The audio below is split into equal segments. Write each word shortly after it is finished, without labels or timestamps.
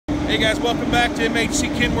Hey guys, welcome back to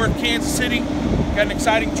MHC Kenworth, Kansas City. Got an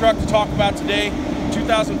exciting truck to talk about today.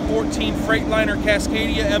 2014 Freightliner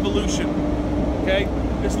Cascadia Evolution. Okay,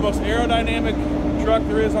 this is the most aerodynamic truck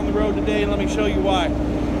there is on the road today, and let me show you why.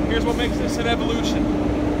 Here's what makes this an Evolution.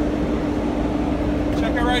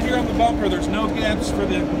 Check out right here on the bumper, there's no gaps for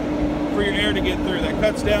your air to get through. That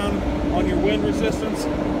cuts down on your wind resistance,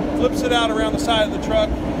 flips it out around the side of the truck,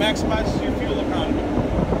 maximizes your fuel economy.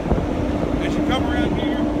 As you come around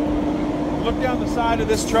here, look down the side of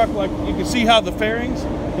this truck, like you can see how the fairings,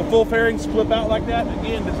 the full fairings flip out like that.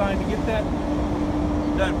 Again, designed to get that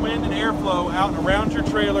wind and airflow out and around your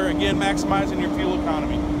trailer, again, maximizing your fuel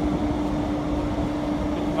economy.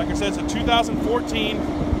 Like I said, it's a 2014,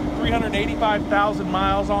 385,000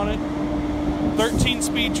 miles on it,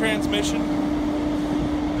 13-speed transmission,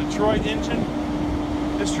 Detroit engine.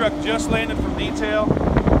 This truck just landed from detail.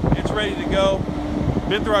 It's ready to go.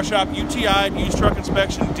 Been through our shop, UTI'd, used truck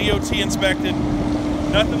inspection, DOT inspected.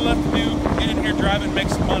 Nothing left to do. Get in here, drive it, and make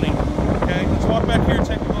some money. Okay, let's walk back here and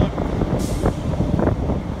take a look.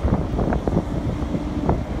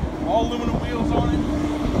 All aluminum wheels on it.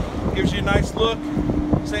 Gives you a nice look.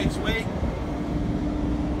 Saves weight.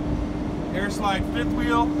 Air slide fifth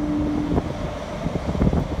wheel.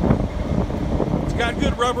 It's got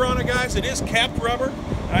good rubber on it, guys. It is capped rubber.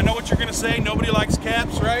 And I know what you're going to say. Nobody likes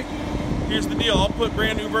caps, right? Here's the deal, I'll put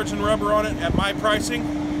brand new virgin rubber on it at my pricing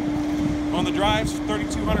on the drives for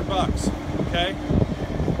 $3,200, okay?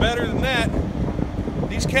 Better than that,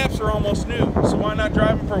 these caps are almost new, so why not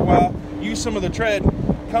drive them for a while, use some of the tread,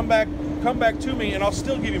 come back to me, and I'll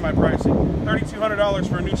still give you my pricing. $3,200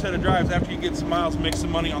 for a new set of drives after you get some miles and make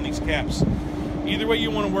some money on these caps. Either way you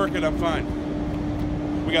want to work it, I'm fine.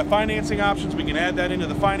 We got financing options, we can add that into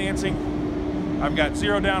the financing. I've got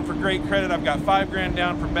 0 down for great credit, I've got $5 grand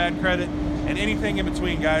down for bad credit, and anything in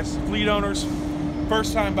between, guys. Fleet owners,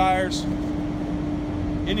 first-time buyers,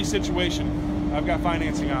 any situation, I've got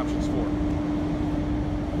financing options for.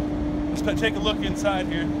 Let's take a look inside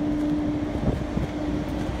here.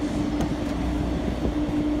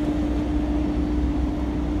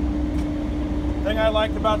 The thing I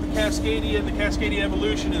liked about the Cascadia and the Cascadia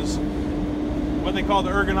Evolution is what they call the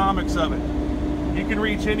ergonomics of it. You can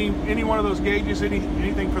reach any one of those gauges,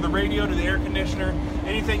 anything for the radio to the air conditioner,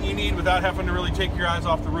 anything you need without having to really take your eyes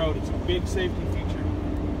off the road. It's a big safety feature.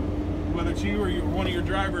 Whether it's you or one of your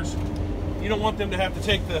drivers, you don't want them to have to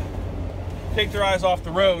take their eyes off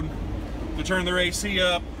the road to turn their AC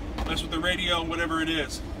up, mess with the radio, whatever it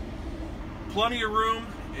is. Plenty of room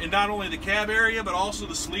in not only the cab area, but also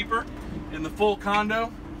the sleeper in the full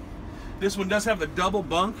condo. This one does have the double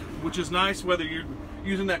bunk, which is nice, whether you're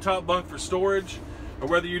using that top bunk for storage or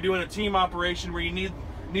whether you're doing a team operation where you need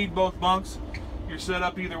both bunks. You're set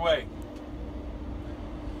up either way.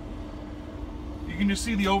 You can just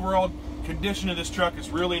see the overall condition of this truck is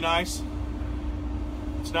really nice.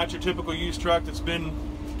 It's not your typical used truck that's been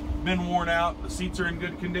worn out. The seats are in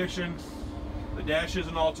good condition. The dash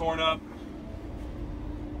isn't all torn up.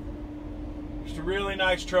 Just a really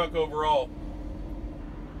nice truck overall.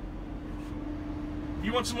 If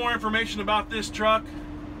you want some more information about this truck,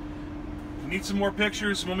 you need some more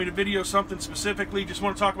pictures, want me to video something specifically, just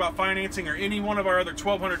want to talk about financing or any one of our other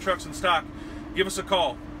 1,200 trucks in stock, give us a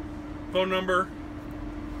call. Phone number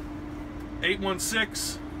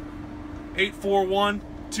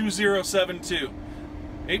 816-841-2072.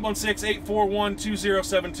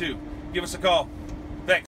 816-841-2072. Give us a call.